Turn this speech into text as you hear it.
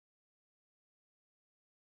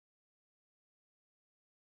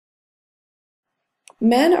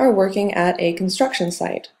Men are working at a construction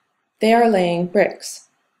site. They are laying bricks.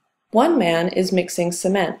 One man is mixing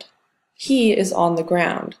cement. He is on the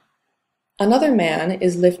ground. Another man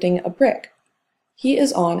is lifting a brick. He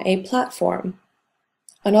is on a platform.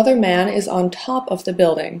 Another man is on top of the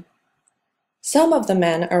building. Some of the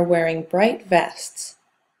men are wearing bright vests.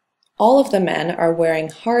 All of the men are wearing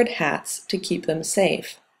hard hats to keep them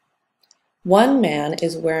safe. One man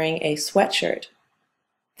is wearing a sweatshirt.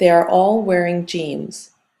 They are all wearing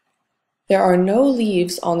jeans. There are no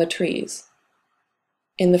leaves on the trees.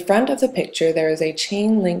 In the front of the picture there is a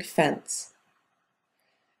chain link fence.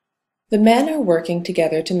 The men are working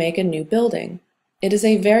together to make a new building. It is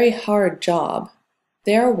a very hard job.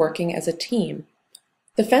 They are working as a team.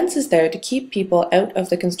 The fence is there to keep people out of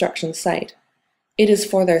the construction site. It is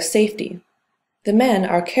for their safety. The men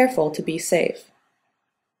are careful to be safe.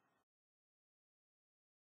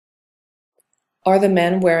 Are the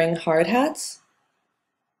men wearing hard hats?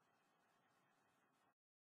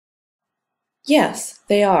 Yes,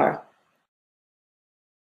 they are.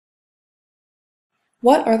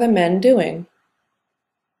 What are the men doing?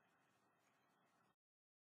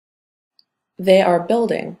 They are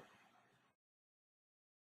building.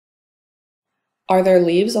 Are there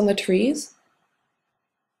leaves on the trees?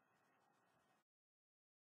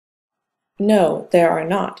 No, there are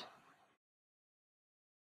not.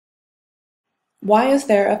 Why is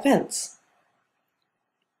there a fence?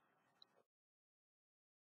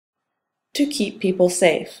 To keep people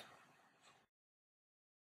safe.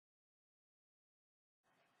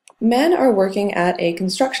 Men are working at a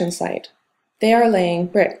construction site. They are laying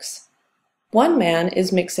bricks. One man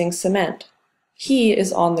is mixing cement. He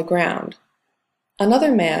is on the ground.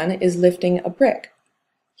 Another man is lifting a brick.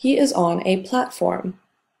 He is on a platform.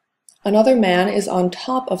 Another man is on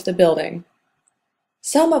top of the building.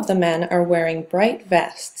 Some of the men are wearing bright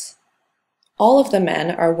vests. All of the men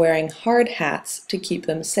are wearing hard hats to keep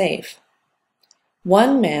them safe.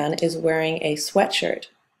 One man is wearing a sweatshirt.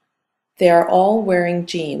 They are all wearing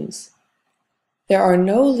jeans. There are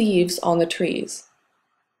no leaves on the trees.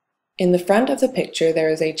 In the front of the picture there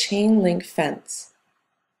is a chain link fence.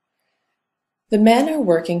 The men are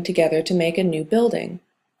working together to make a new building.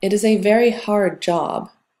 It is a very hard job.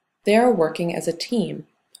 They are working as a team.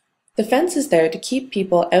 The fence is there to keep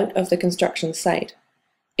people out of the construction site.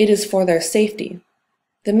 It is for their safety.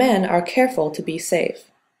 The men are careful to be safe.